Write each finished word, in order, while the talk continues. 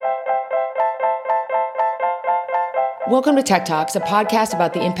Welcome to Tech Talks, a podcast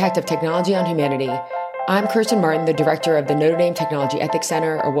about the impact of technology on humanity. I'm Kirsten Martin, the director of the Notre Dame Technology Ethics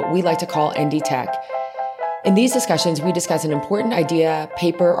Center, or what we like to call ND Tech. In these discussions, we discuss an important idea,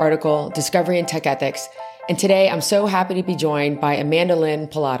 paper, article, discovery in tech ethics. And today, I'm so happy to be joined by Amanda Lynn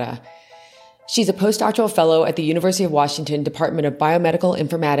Pallotta. She's a postdoctoral fellow at the University of Washington Department of Biomedical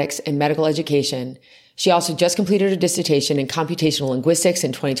Informatics and Medical Education. She also just completed a dissertation in computational linguistics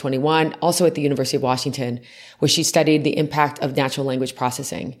in 2021, also at the University of Washington, where she studied the impact of natural language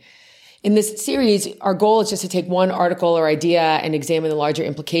processing. In this series, our goal is just to take one article or idea and examine the larger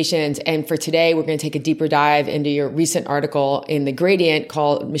implications. And for today, we're going to take a deeper dive into your recent article in The Gradient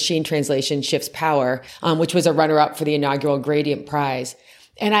called Machine Translation Shifts Power, which was a runner-up for the inaugural Gradient Prize.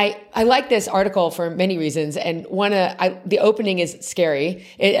 And I like this article for many reasons. And the opening is scary.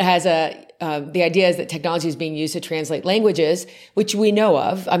 It has the idea is that technology is being used to translate languages, which we know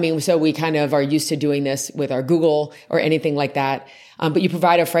of. I mean, so we kind of are used to doing this with our Google or anything like that. But you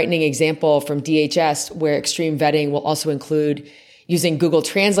provide a frightening example from DHS where extreme vetting will also include using Google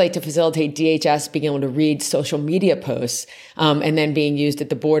Translate to facilitate DHS being able to read social media posts, and then being used at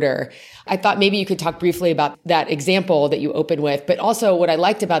the border. I thought maybe you could talk briefly about that example that you opened with, but also what I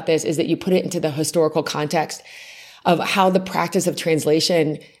liked about this is that you put it into the historical context of how the practice of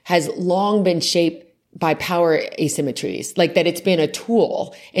translation has long been shaped by power asymmetries, like that it's been a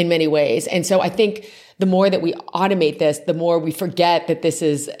tool in many ways. And so I think the more that we automate this, the more we forget that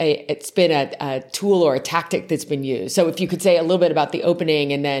it's been a tool or a tactic that's been used. So if you could say a little bit about the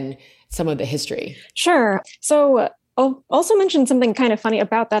opening and then some of the history. Sure. So I'll also mention something kind of funny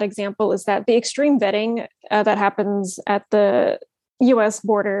about that example is that the extreme vetting that happens at the US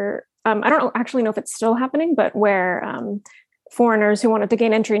border, I don't actually know if it's still happening, but where foreigners who wanted to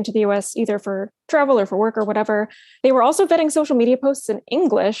gain entry into the US, either for travel or for work or whatever, they were also vetting social media posts in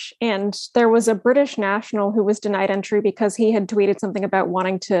English. And there was a British national who was denied entry because he had tweeted something about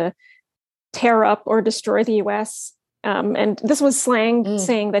wanting to tear up or destroy the US. And this was slang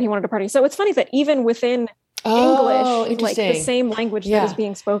saying that he wanted to party. So it's funny that even within English, like the same language that is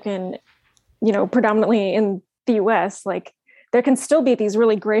being spoken, predominantly in the US, like there can still be these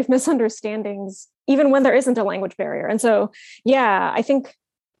really grave misunderstandings, even when there isn't a language barrier. And so, I think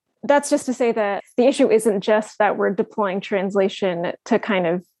that's just to say that the issue isn't just that we're deploying translation to kind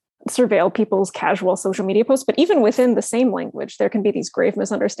of surveil people's casual social media posts, but even within the same language, there can be these grave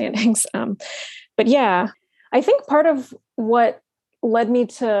misunderstandings. I think part of what led me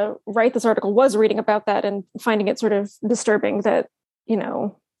to write this article was reading about that and finding it sort of disturbing that,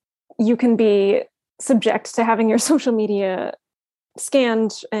 you can be subject to having your social media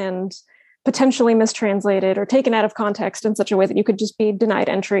scanned and potentially mistranslated or taken out of context in such a way that you could just be denied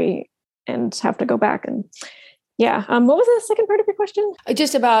entry and have to go back. And what was the second part of your question?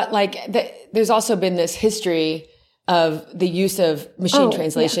 Just about there's also been this history of the use of machine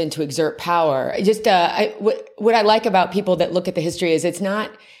translation to exert power. Just what I like about people that look at the history is it's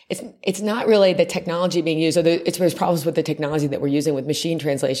not really the technology being used, or there's problems with the technology that we're using with machine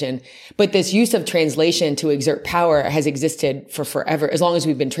translation, but this use of translation to exert power has existed for forever, as long as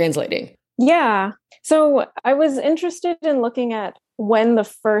we've been translating. Yeah. So I was interested in looking at when the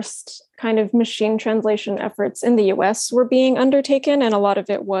first kind of machine translation efforts in the US were being undertaken, and a lot of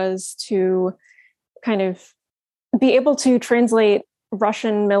it was to kind of be able to translate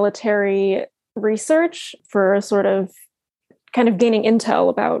Russian military research for sort of kind of gaining intel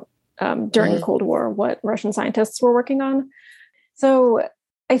about during the Cold War, what Russian scientists were working on. So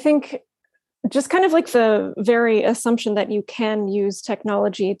I think just kind of like the very assumption that you can use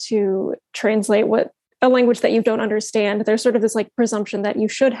technology to translate a language that you don't understand, there's sort of this like presumption that you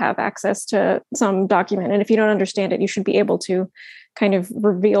should have access to some document. And if you don't understand it, you should be able to kind of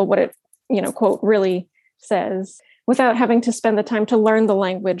reveal what it, quote, really says without having to spend the time to learn the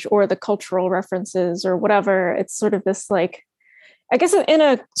language or the cultural references or whatever. It's sort of this like, I guess in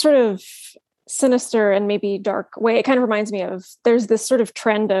a sort of sinister and maybe dark way, it kind of reminds me of, there's this sort of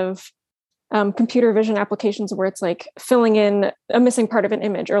trend of computer vision applications where it's like filling in a missing part of an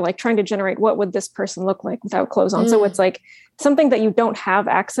image or like trying to generate what would this person look like without clothes on. So it's like something that you don't have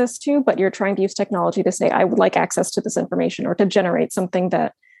access to, but you're trying to use technology to say, I would like access to this information, or to generate something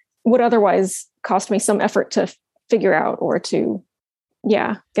that would otherwise cost me some effort to figure out or to,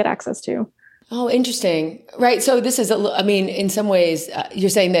 get access to. Oh, interesting. Right. So this is, in some ways, you're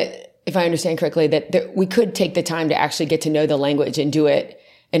saying that, if I understand correctly, that we could take the time to actually get to know the language and do it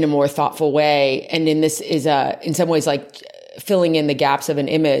in a more thoughtful way. And then this is, in some ways, like filling in the gaps of an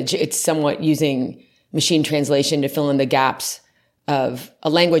image. It's somewhat using machine translation to fill in the gaps of a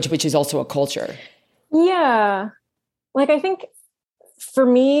language, which is also a culture. Yeah. Like, I think for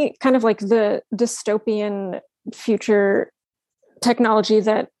me, kind of like the dystopian future technology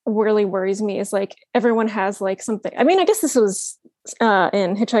that really worries me is like everyone has like something. I mean, I guess this was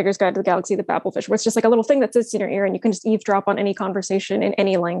in Hitchhiker's Guide to the Galaxy, the Babelfish, where it's just like a little thing that sits in your ear and you can just eavesdrop on any conversation in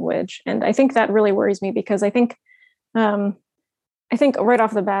any language. And I think that really worries me because I think right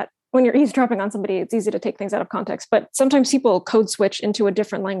off the bat, when you're eavesdropping on somebody, it's easy to take things out of context. But sometimes people code switch into a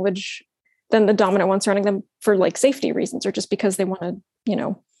different language than the dominant one surrounding them for like safety reasons, or just because they want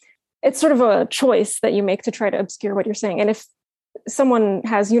to, it's sort of a choice that you make to try to obscure what you're saying. And if someone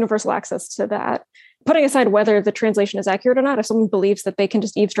has universal access to that, putting aside whether the translation is accurate or not, if someone believes that they can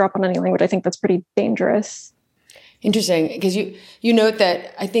just eavesdrop on any language, I think that's pretty dangerous. Interesting, because you note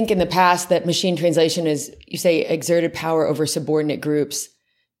that I think in the past that machine translation is, you say, exerted power over subordinate groups,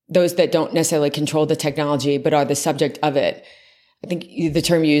 those that don't necessarily control the technology but are the subject of it. I think the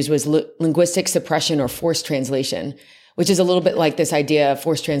term used was linguistic suppression or forced translation, which is a little bit like this idea of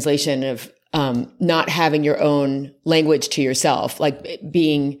forced translation of not having your own language to yourself, like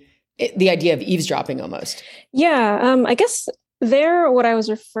being the idea of eavesdropping almost. Yeah, I guess what I was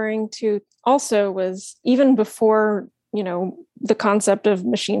referring to also was even before, the concept of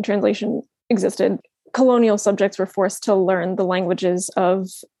machine translation existed, colonial subjects were forced to learn the languages of,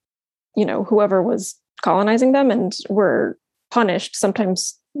 whoever was colonizing them, and were punished,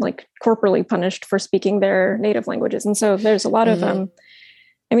 sometimes like corporally punished, for speaking their native languages. And so there's a lot of,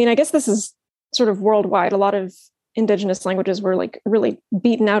 I guess this is sort of worldwide. A lot of indigenous languages were like really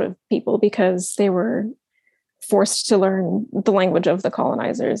beaten out of people because they were forced to learn the language of the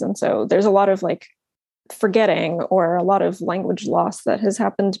colonizers. And so there's a lot of like forgetting or a lot of language loss that has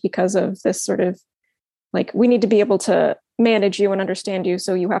happened because of this sort of like, we need to be able to manage you and understand you,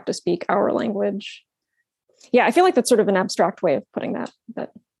 so you have to speak our language. Yeah, I feel like that's sort of an abstract way of putting that.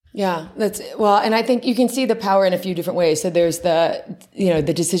 But yeah, and I think you can see the power in a few different ways. So there's the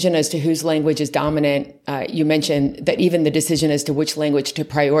decision as to whose language is dominant. You mentioned that even the decision as to which language to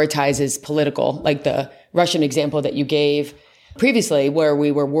prioritize is political, like the Russian example that you gave previously, where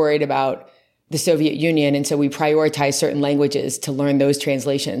we were worried about the Soviet Union. And so we prioritized certain languages to learn those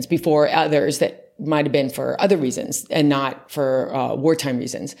translations before others that might have been for other reasons and not for wartime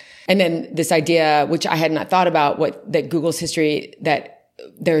reasons. And then this idea, which I had not thought about, that Google's history, that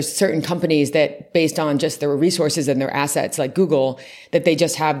there's certain companies that, based on just their resources and their assets, like Google, that they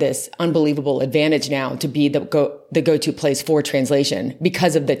just have this unbelievable advantage now to be the go-to place for translation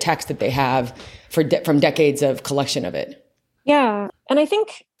because of the text that they have from decades of collection of it. Yeah. And I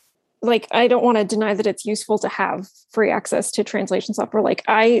think, I don't want to deny that it's useful to have free access to translation software. Like,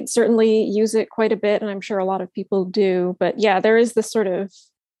 I certainly use it quite a bit, and I'm sure a lot of people do. But yeah, there is this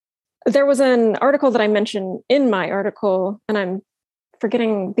there was an article that I mentioned in my article, and I'm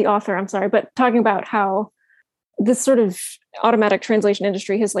forgetting the author, I'm sorry, but talking about how this sort of automatic translation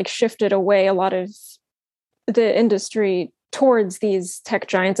industry has shifted away a lot of the industry towards these tech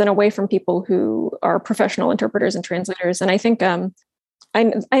giants and away from people who are professional interpreters and translators. And I think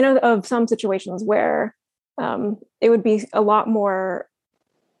I know of some situations where it would be a lot more,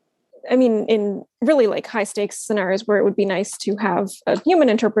 in really high stakes scenarios where it would be nice to have a human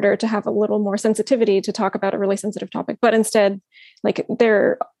interpreter to have a little more sensitivity to talk about a really sensitive topic, but instead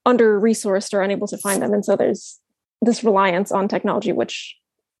they're under-resourced or unable to find them. And so there's this reliance on technology, which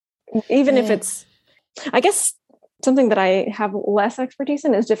even if it's, I guess, something that I have less expertise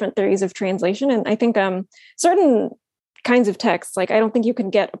in is different theories of translation. And I think certain kinds of texts, I don't think you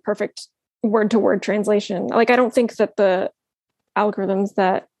can get a perfect word-to-word translation. I don't think that the algorithms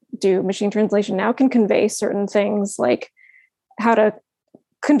that do machine translation now can convey certain things, like how to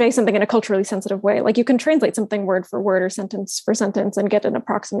convey something in a culturally sensitive way. You can translate something word for word or sentence for sentence and get an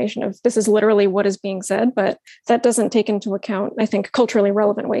approximation of this is literally what is being said, but that doesn't take into account, I think, culturally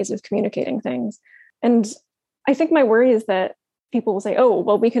relevant ways of communicating things. And I think my worry is that people will say, oh,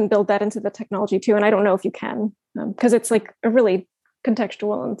 well, we can build that into the technology too. And I don't know if you can, because it's a really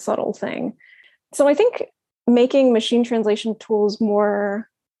contextual and subtle thing. So I think making machine translation tools more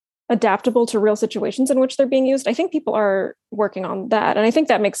adaptable to real situations in which they're being used, I think people are working on that. And I think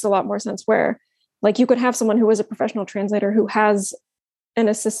that makes a lot more sense, where you could have someone who is a professional translator who has an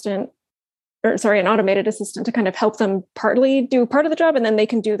automated assistant to kind of help them partly do part of the job. And then they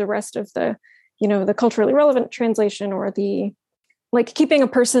can do the rest of the culturally relevant translation, or the keeping a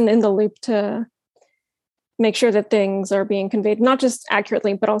person in the loop to make sure that things are being conveyed, not just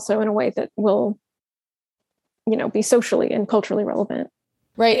accurately, but also in a way that will, be socially and culturally relevant.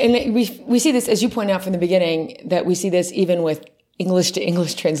 Right. And we see this, as you point out from the beginning, that we see this even with, English to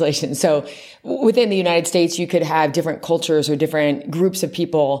English translation. So within the United States, you could have different cultures or different groups of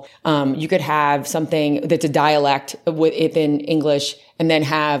people. You could have something that's a dialect within English, and then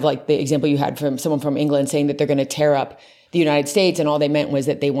have like the example you had from someone from England saying that they're going to tear up the United States, and all they meant was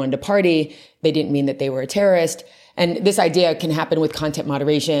that they wanted to party. They didn't mean that they were a terrorist. And this idea can happen with content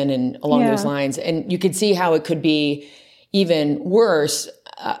moderation and along those lines. And you could see how it could be even worse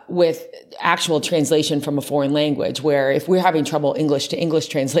with actual translation from a foreign language, where if we're having trouble English to English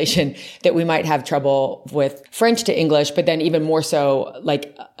translation, that we might have trouble with French to English, but then even more so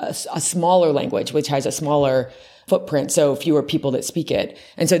like a smaller language, which has a smaller footprint, so fewer people that speak it.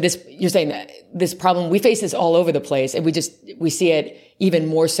 And so this, you're saying that this problem, we face this all over the place, and we see it even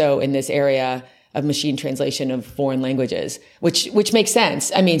more so in this area of machine translation of foreign languages, which makes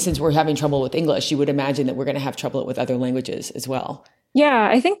sense. I mean, since we're having trouble with English, you would imagine that we're going to have trouble with other languages as well. Yeah,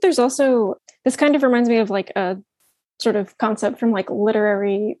 I think there's also, this kind of reminds me of like a sort of concept from like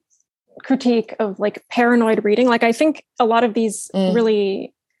literary critique of like paranoid reading. Like I think a lot of these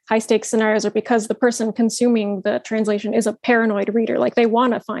really high stakes scenarios are because the person consuming the translation is a paranoid reader. Like they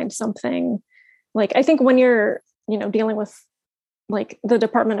want to find something. Like I think when you're, dealing with like the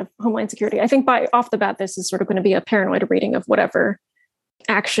Department of Homeland Security, I think by off the bat, this is sort of going to be a paranoid reading of whatever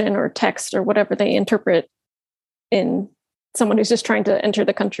action or text or whatever they interpret in someone who's just trying to enter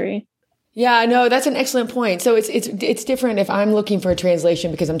the country. Yeah, no, that's an excellent point. So it's different if I'm looking for a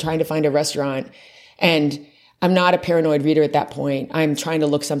translation because I'm trying to find a restaurant, and I'm not a paranoid reader at that point. I'm trying to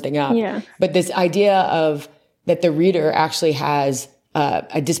look something up. Yeah. But this idea of that the reader actually has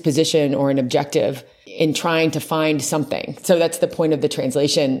a disposition or an objective in trying to find something. So that's the point of the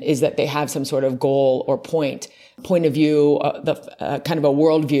translation, is that they have some sort of goal or point of view, kind of a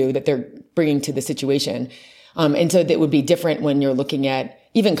worldview that they're bringing to the situation. And so that would be different when you're looking at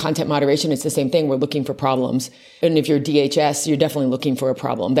even content moderation. It's the same thing. We're looking for problems. And if you're DHS, you're definitely looking for a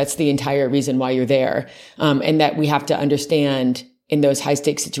problem. That's the entire reason why you're there. And that we have to understand in those high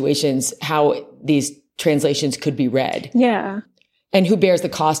stakes situations how these translations could be read. Yeah. And who bears the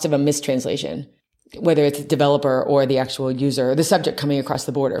cost of a mistranslation, whether it's the developer or the actual user, or the subject coming across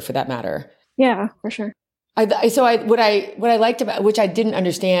the border for that matter. Yeah, for sure. What I liked about, which I didn't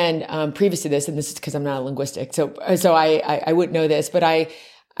understand previous to this, and this is because I'm not a linguistic, so I wouldn't know this, but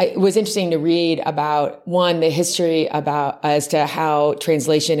it was interesting to read about the history as to how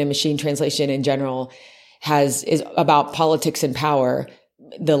translation and machine translation in general is about politics and power,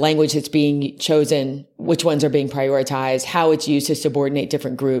 the language that's being chosen, which ones are being prioritized, how it's used to subordinate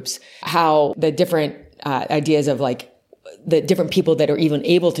different groups, how the different ideas of like the different people that are even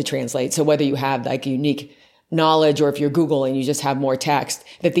able to translate. So whether you have like unique knowledge or if you're Google and you just have more text,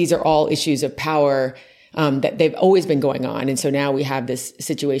 that these are all issues of power that they've always been going on. And so now we have this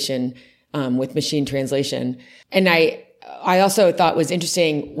situation with machine translation. And I also thought was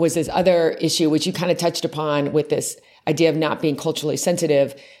interesting was this other issue, which you kind of touched upon with this idea of not being culturally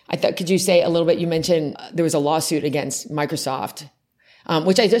sensitive. I thought, could you say a little bit, you mentioned there was a lawsuit against Microsoft,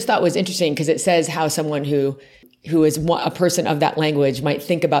 which I just thought was interesting because it says how someone who is a person of that language might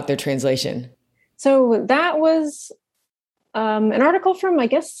think about their translation. So that was an article from, I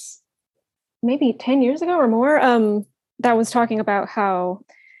guess, maybe 10 years ago or more, that was talking about how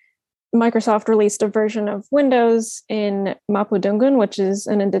Microsoft released a version of Windows in Mapudungun, which is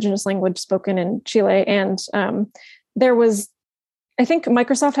an indigenous language spoken in Chile. And I think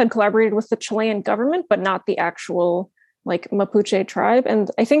Microsoft had collaborated with the Chilean government, but not the actual like Mapuche tribe.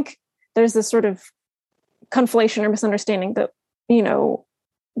 And I think there's this sort of conflation or misunderstanding that,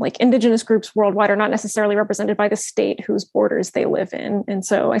 like indigenous groups worldwide are not necessarily represented by the state whose borders they live in. And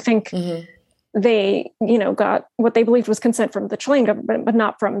so I think they, got what they believed was consent from the Chilean government, but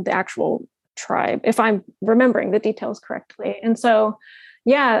not from the actual tribe, if I'm remembering the details correctly. And so,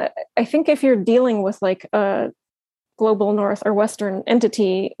 yeah, I think if you're dealing with like a global North or Western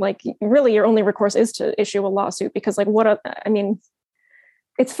entity, like really your only recourse is to issue a lawsuit, because like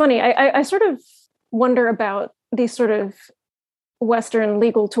it's funny. I sort of wonder about these sort of Western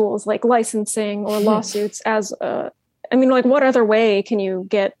legal tools like licensing or lawsuits as what other way can you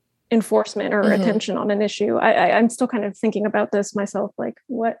get enforcement or attention on an issue? I'm still kind of thinking about this myself. Like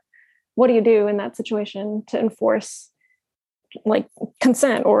what do you do in that situation to enforce like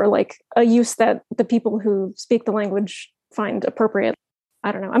consent or like a use that the people who speak the language find appropriate?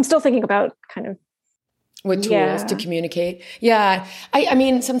 I don't know. I'm still thinking about kind of what tools to communicate. Yeah. I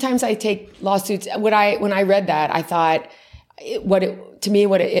mean, sometimes I take lawsuits. When I read that, I thought what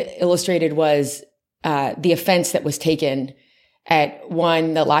it illustrated was the offense that was taken at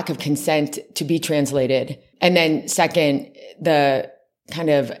one, the lack of consent to be translated. And then second, the kind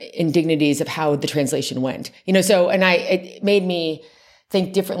of indignities of how the translation went. It made me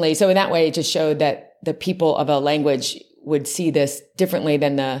think differently. So in that way, it just showed that the people of a language would see this differently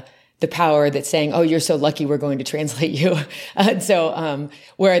than the power that's saying, oh, you're so lucky we're going to translate you.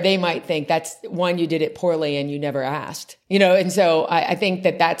 Where they might think that's one, you did it poorly and you never asked, and so I think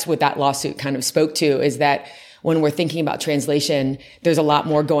that that's what that lawsuit kind of spoke to, is that when we're thinking about translation, there's a lot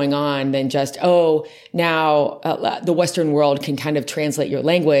more going on than just, now the Western world can kind of translate your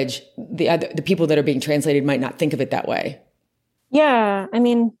language. The people that are being translated might not think of it that way. Yeah. I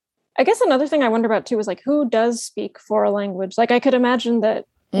mean, I guess another thing I wonder about too is like, who does speak for a language? Like I could imagine that,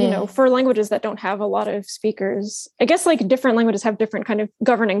 for languages that don't have a lot of speakers, I guess like different languages have different kind of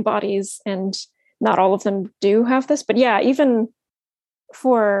governing bodies and not all of them do have this. But yeah, even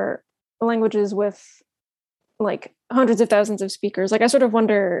for languages with like hundreds of thousands of speakers, like I sort of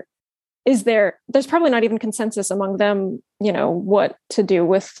wonder, there's probably not even consensus among them, what to do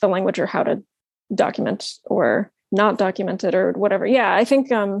with the language or how to document or not document it or whatever. Yeah, I think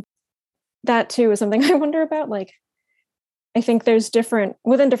that too is something I wonder about. Like, I think there's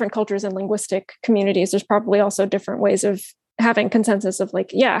within different cultures and linguistic communities, there's probably also different ways of having consensus of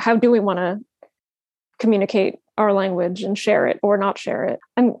like, yeah, how do we want to communicate our language and share it or not share it?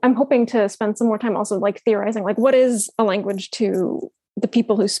 I'm hoping to spend some more time also like theorizing, like what is a language to the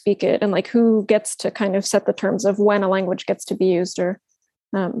people who speak it, and like who gets to kind of set the terms of when a language gets to be used or.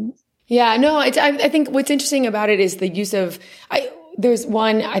 I think what's interesting about it is the use of, I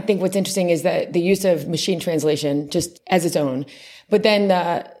think what's interesting is that the use of machine translation just as its own, but then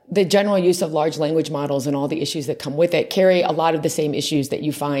the general use of large language models and all the issues that come with it carry a lot of the same issues that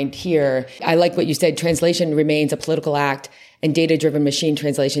you find here. I like what you said, translation remains a political act, and data-driven machine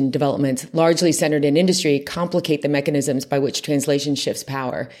translation developments, largely centered in industry, complicate the mechanisms by which translation shifts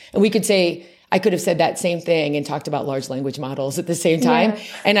power. And we could say, I could have said that same thing and talked about large language models at the same time. Yeah.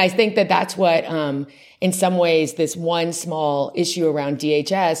 And I think that that's what, in some ways, this one small issue around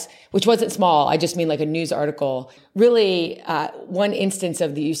DHS, which wasn't small, I just mean like a news article, really, one instance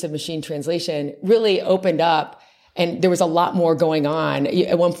of the use of machine translation really opened up. And there was a lot more going on.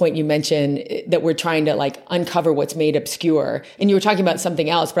 At one point you mentioned that we're trying to like uncover what's made obscure. And you were talking about something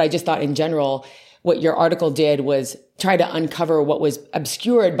else, but I just thought in general, what your article did was try to uncover what was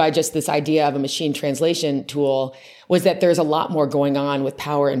obscured by just this idea of a machine translation tool, was that there's a lot more going on with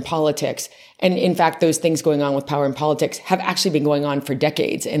power and politics. And in fact, those things going on with power and politics have actually been going on for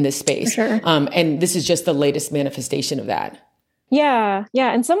decades in this space. For sure. And this is just the latest manifestation of that. Yeah.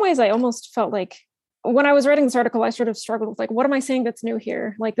 Yeah. In some ways, I almost felt like when I was writing this article, I sort of struggled with like, what am I saying that's new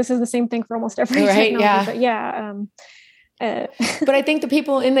here? Like, this is the same thing for almost every technology. Yeah. But yeah. But I think the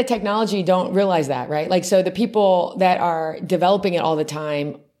people in the technology don't realize that, right? Like, so the people that are developing it all the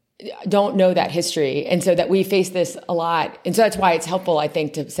time don't know that history. And so that we face this a lot. And so that's why it's helpful, I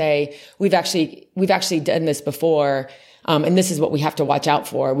think, to say we've actually done this before. And this is what we have to watch out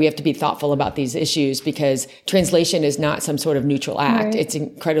for. We have to be thoughtful about these issues because translation is not some sort of neutral act. Right. It's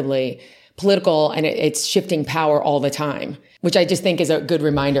incredibly political and it's shifting power all the time, which I just think is a good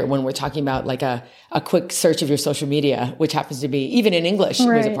reminder when we're talking about like a quick search of your social media, which happens to be, even in English,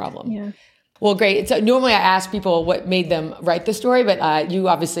 was a problem. Yeah. Well, great. So normally I ask people what made them write the story, but you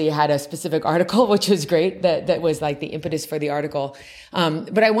obviously had a specific article, which was great. That was like the impetus for the article.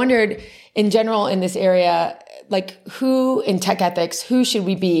 But I wondered in general in this area, like who in tech ethics, who should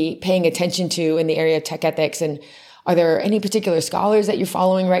we be paying attention to in the area of tech ethics? And are there any particular scholars that you're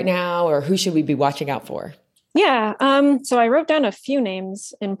following right now, or who should we be watching out for? Yeah. So I wrote down a few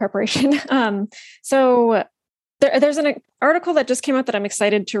names in preparation. So there's an article that just came out that I'm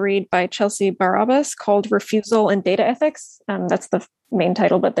excited to read by Chelsea Barabas called Refusal and Data Ethics. That's the main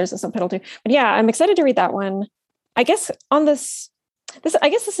title, but there's a subtitle too. But yeah, I'm excited to read that one. I guess on this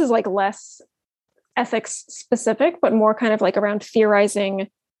is like less ethics specific, but more kind of like around theorizing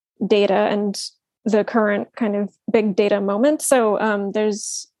data and the current kind of big data moment. So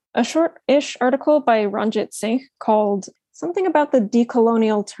there's a short-ish article by Ranjit Singh called something about the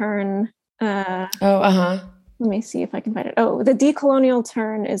decolonial turn. Let me see if I can find it. Oh, the decolonial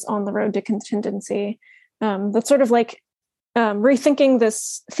turn is on the road to contingency. That's sort of like rethinking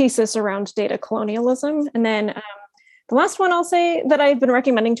this thesis around data colonialism. And then the last one I'll say that I've been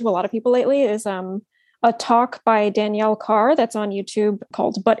recommending to a lot of people lately is a talk by Danielle Carr that's on YouTube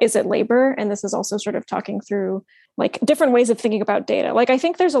called But Is It Labor? And this is also sort of talking through like different ways of thinking about data. Like I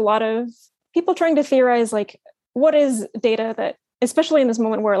think there's a lot of people trying to theorize like what is data that, especially in this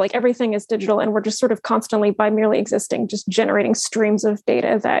moment where like everything is digital and we're just sort of constantly by merely existing, just generating streams of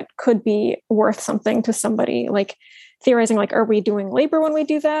data that could be worth something to somebody, like theorizing like, are we doing labor when we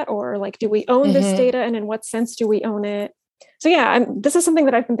do that? Or like, do we own this data? And in what sense do we own it? So yeah, this is something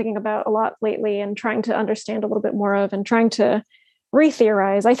that I've been thinking about a lot lately and trying to understand a little bit more of and trying to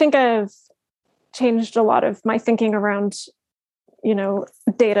re-theorize. I think I've changed a lot of my thinking around,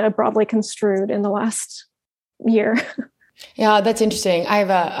 data broadly construed in the last year. Yeah, that's interesting. I have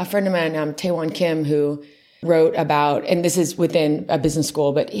a friend of mine, Taewon Kim, who wrote about, and this is within a business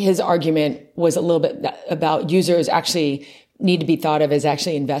school, but his argument was a little bit about users actually need to be thought of as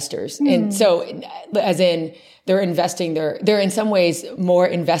actually investors. And so as in they're investing, they're in some ways more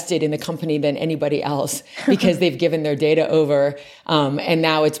invested in the company than anybody else because they've given their data over. And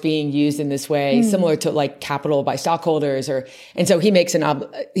now it's being used in this way, similar to like capital by stockholders and so he makes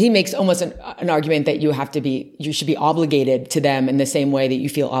almost an argument that you should be obligated to them in the same way that you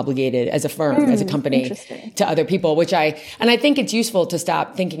feel obligated as a firm, as a company to other people, and I think it's useful to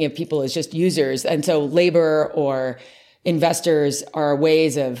stop thinking of people as just users. And so labor or investors are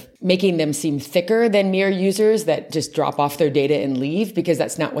ways of making them seem thicker than mere users that just drop off their data and leave, because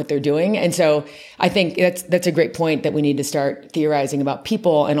that's not what they're doing. And so I think that's a great point, that we need to start theorizing about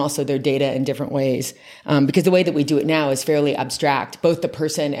people and also their data in different ways. Because the way that we do it now is fairly abstract, both the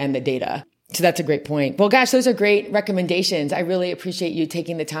person and the data. So that's a great point. Well, gosh, those are great recommendations. I really appreciate you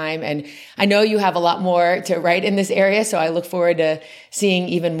taking the time. And I know you have a lot more to write in this area, so I look forward to seeing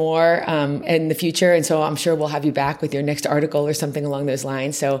even more in the future. And so I'm sure we'll have you back with your next article or something along those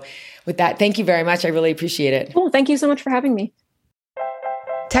lines. So with that, thank you very much. I really appreciate it. Cool. Thank you so much for having me.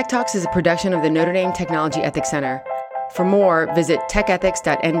 Tech Talks is a production of the Notre Dame Technology Ethics Center. For more, visit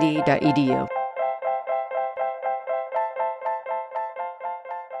techethics.nd.edu.